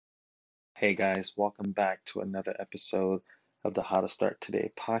Hey guys, welcome back to another episode of the How to Start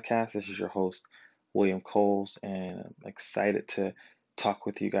Today podcast. This is your host, William Coles, and I'm excited to talk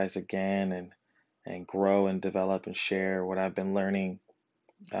with you guys again and grow and develop and share what I've been learning.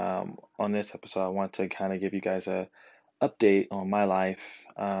 On this episode, I want to kind of give you guys a update on my life,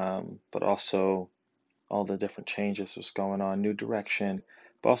 but also all the different changes that's going on, new direction,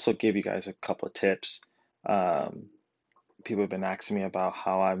 but also give you guys a couple of tips. Um, People have been asking me about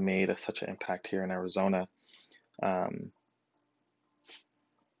how I've made such an impact here in Arizona, um,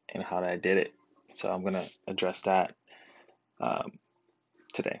 and how I did it. So I'm gonna address that um,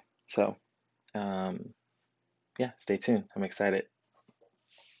 today. So um, yeah, stay tuned. I'm excited.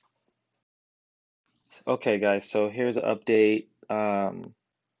 Okay, guys. So here's an update.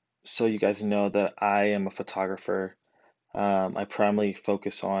 So you guys know that I am a photographer. I primarily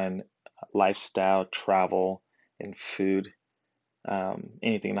focus on lifestyle, travel, and food.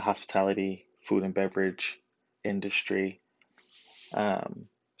 Anything in the hospitality, food and beverage industry. Um,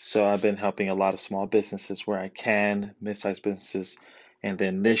 so I've been helping a lot of small businesses where I can, mid-sized businesses, and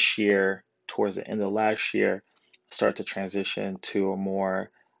then this year, towards the end of last year, start to transition to a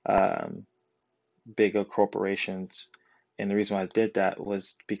more um, bigger corporations. And the reason why I did that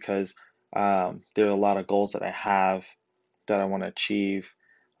was because there are a lot of goals that I have that I want to achieve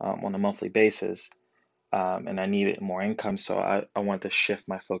on a monthly basis, and I needed more income, so I wanted to shift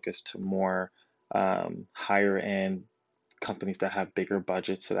my focus to more higher end companies that have bigger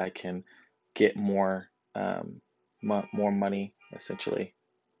budgets so that I can get more money essentially.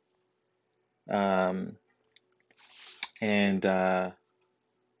 Um, and uh,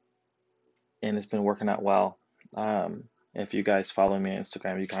 and it's been working out well. If you guys follow me on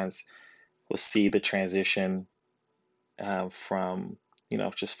Instagram, you guys will see the transition from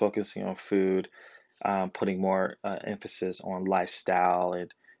just focusing on food, putting more emphasis on lifestyle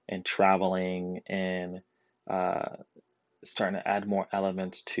and traveling and uh, starting to add more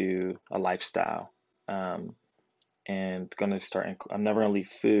elements to a lifestyle. Um, and going to start, I'm never going to leave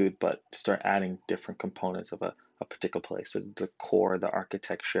food, but start adding different components of a particular place. So the core, the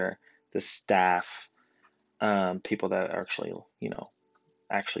architecture, the staff, people that are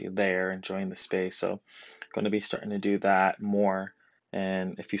actually there enjoying the space. So going to be starting to do that more.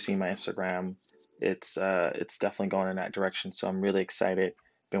 And if you see my Instagram, it's definitely going in that direction. So I'm really excited.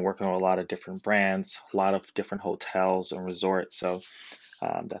 Been working with a lot of different brands, a lot of different hotels and resorts. So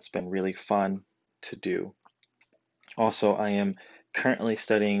that's been really fun to do. Also, I am currently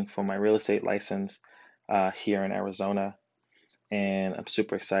studying for my real estate license here in Arizona, and I'm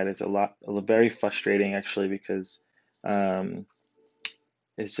super excited. It's very frustrating actually because um,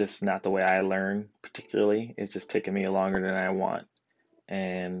 it's just not the way I learn particularly. It's just taking me longer than I want,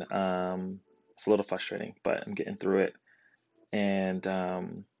 and it's a little frustrating, but I'm getting through it. And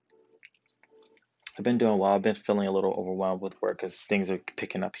I've been doing well. I've been feeling a little overwhelmed with work because things are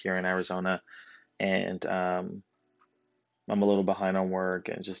picking up here in Arizona, and I'm a little behind on work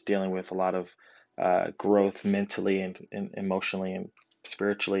and just dealing with a lot of growth mentally and emotionally and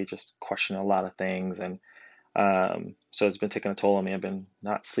spiritually, just questioning a lot of things. And so it's been taking a toll on me. I've been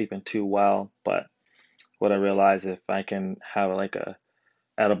not sleeping too well, but what I realize, if I can have like a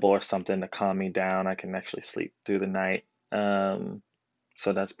edible or something to calm me down, I can actually sleep through the night.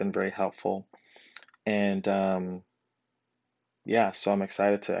 So that's been very helpful. And yeah, so I'm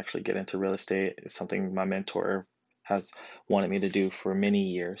excited to actually get into real estate. It's something my mentor has wanted me to do for many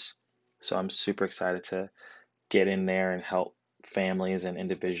years. So I'm super excited to get in there and help families and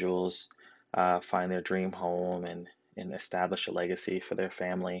individuals find their dream home and establish a legacy for their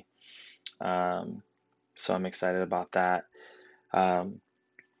family. Um, so I'm excited about that. Um,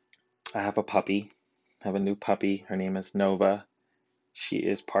 I have a puppy. I have a new puppy. Her name is Nova. She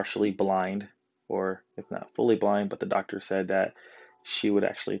is partially blind, or if not fully blind, but the doctor said that she would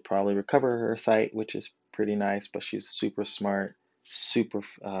actually probably recover her sight, which is pretty nice. But she's super smart, super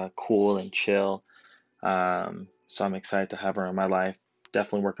cool and chill. So I'm excited to have her in my life.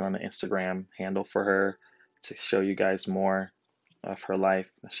 Definitely working on an Instagram handle for her to show you guys more of her life.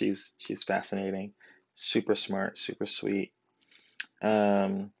 She's fascinating, super smart, super sweet.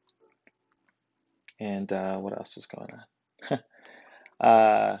 Um, and what else is going on?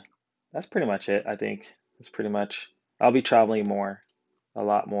 Uh, that's pretty much it. I think that's pretty much. I'll be traveling more, a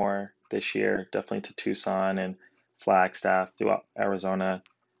lot more this year. Definitely to Tucson and Flagstaff, throughout Arizona,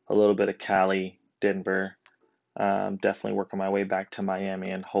 a little bit of Cali, Denver. Definitely working my way back to Miami,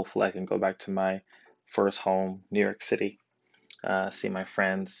 and hopefully I can go back to my first home, New York City, see my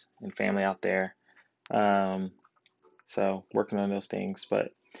friends and family out there. Um, so working on those things,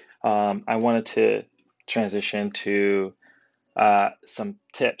 but I wanted to transition to some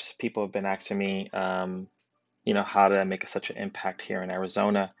tips. People have been asking me, how did I make such an impact here in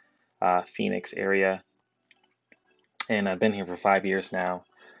Arizona, Phoenix area, and I've been here for 5 years now.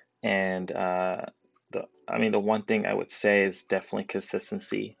 And the one thing I would say is definitely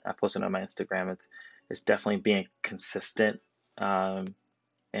consistency. I posted on my Instagram. It's definitely being consistent um,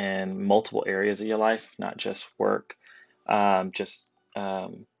 in multiple areas of your life, not just work. Just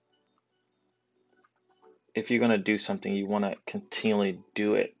if you're going to do something, you want to continually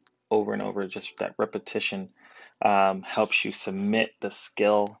do it over and over. Just that repetition helps you submit the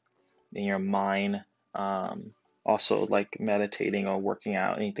skill in your mind. Also, like meditating or working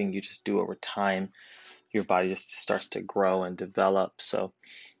out, anything you just do over time, your body just starts to grow and develop. So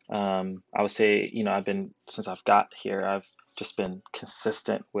I would say, since I've got here, I've just been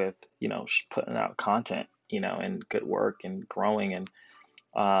consistent with, putting out content, and good work and growing. And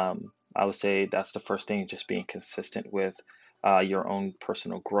I would say that's the first thing, just being consistent with your own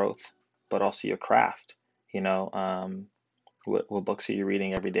personal growth, but also your craft. You know, what books are you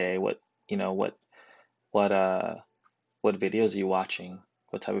reading every day? You know, what uh, what videos are you watching?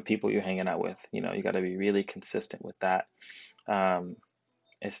 What type of people you're hanging out with? You got to be really consistent with that. Um,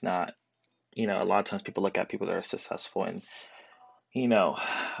 it's not, a lot of times people look at people that are successful and,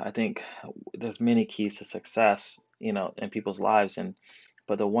 I think there's many keys to success, in people's lives.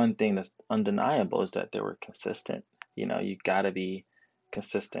 But the one thing that's undeniable is that they were consistent. You got to be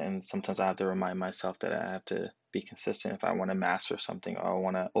consistent. And sometimes I have to remind myself that I have to be consistent if I want to master something or I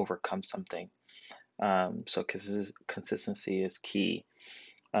want to overcome something. So consistency is key.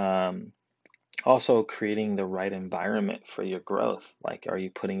 Um, Also, creating the right environment for your growth. Like, are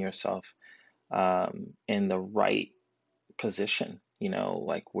you putting yourself in the right position?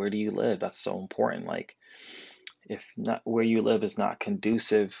 Like, where do you live? That's so important. Like, if not, where you live is not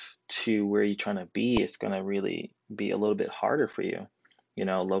conducive to where you're trying to be, it's going to really be a little bit harder for you.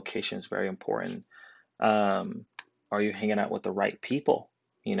 Location is very important. Um, are you hanging out with the right people?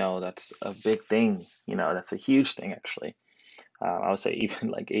 That's a big thing. That's a huge thing, actually. I would say even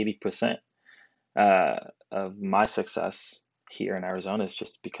like 80% uh, of my success here in Arizona is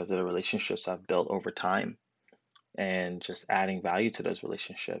just because of the relationships I've built over time and just adding value to those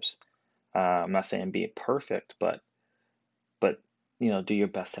relationships. I'm not saying be perfect, but do your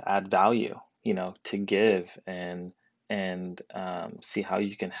best to add value, to give and see how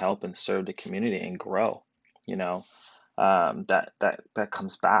you can help and serve the community and grow. You know, that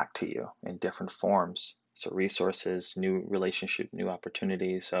comes back to you in different forms. So resources, new relationship, new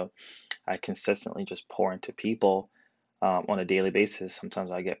opportunities. So I consistently just pour into people on a daily basis.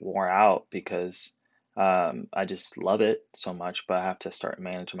 Sometimes I get wore out because I just love it so much, but I have to start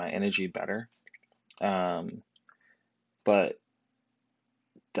managing my energy better. Um, but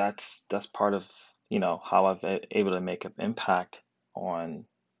that's part of how I've able to make an impact on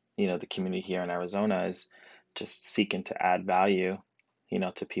the community here in Arizona is just seeking to add value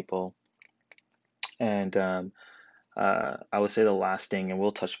to people. And I would say the last thing, and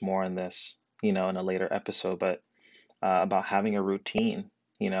we'll touch more on this in a later episode, but about having a routine.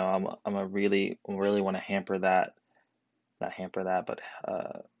 I'm a really want to hamper that, not hamper that, but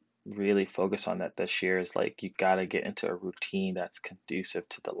really focus on that this year is like you got to get into a routine that's conducive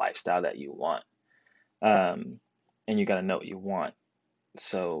to the lifestyle that you want. Um, and you got to know what you want.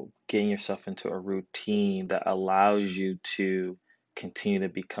 So getting yourself into a routine that allows you to continue to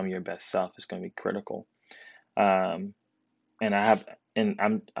become your best self is going to be critical. Um, and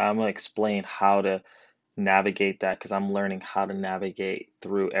I'm gonna explain how to navigate that because I'm learning how to navigate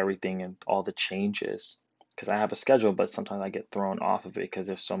through everything and all the changes. Because I have a schedule, but sometimes I get thrown off of it because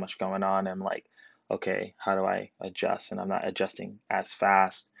there's so much going on. I'm like, okay, how do I adjust? And I'm not adjusting as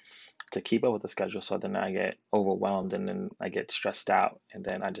fast to keep up with the schedule. So then I get overwhelmed and then I get stressed out and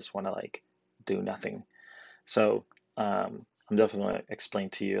then I just want to like do nothing. So I'm definitely going to explain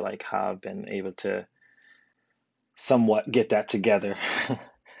to you like how I've been able to somewhat get that together.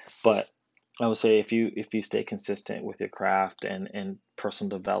 But I would say if you stay consistent with your craft and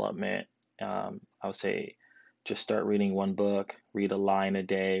personal development, I would say just start reading one book, read a line a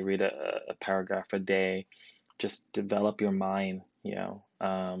day, read a paragraph a day, just develop your mind,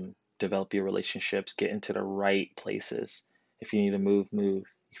 develop your relationships, get into the right places. If you need to move, move.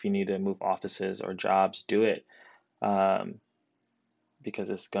 If you need to move offices or jobs, do it. Um, because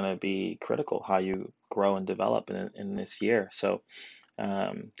it's going to be critical how you grow and develop in this year. So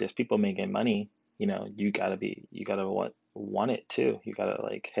there's people making money, you gotta want it too. You gotta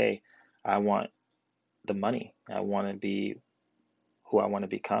like, hey, I want the money. I want to be who I want to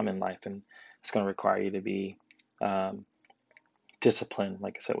become in life, and it's going to require you to be um, disciplined,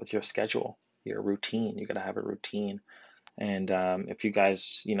 like I said, with your schedule, your routine. You got to have a routine. And if you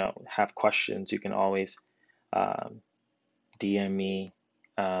guys, have questions, you can always um, DM me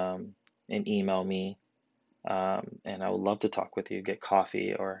um, and email me. And I would love to talk with you, get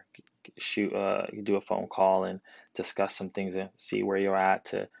coffee, or do a phone call and discuss some things and see where you're at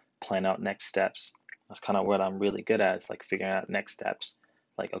to plan out next steps. That's kind of what I'm really good at. It's like figuring out next steps.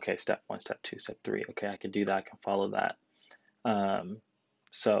 Like, okay, step one, step two, step three. Okay, I can do that. I can follow that. Um,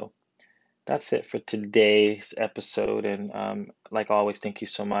 so that's it for today's episode. And like always, thank you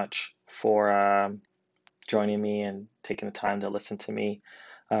so much for joining me and taking the time to listen to me.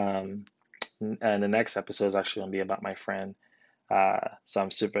 Um, and the next episode is actually going to be about my friend. So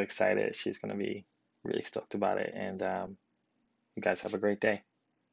I'm super excited. She's going to be really stoked about it. And you guys have a great day.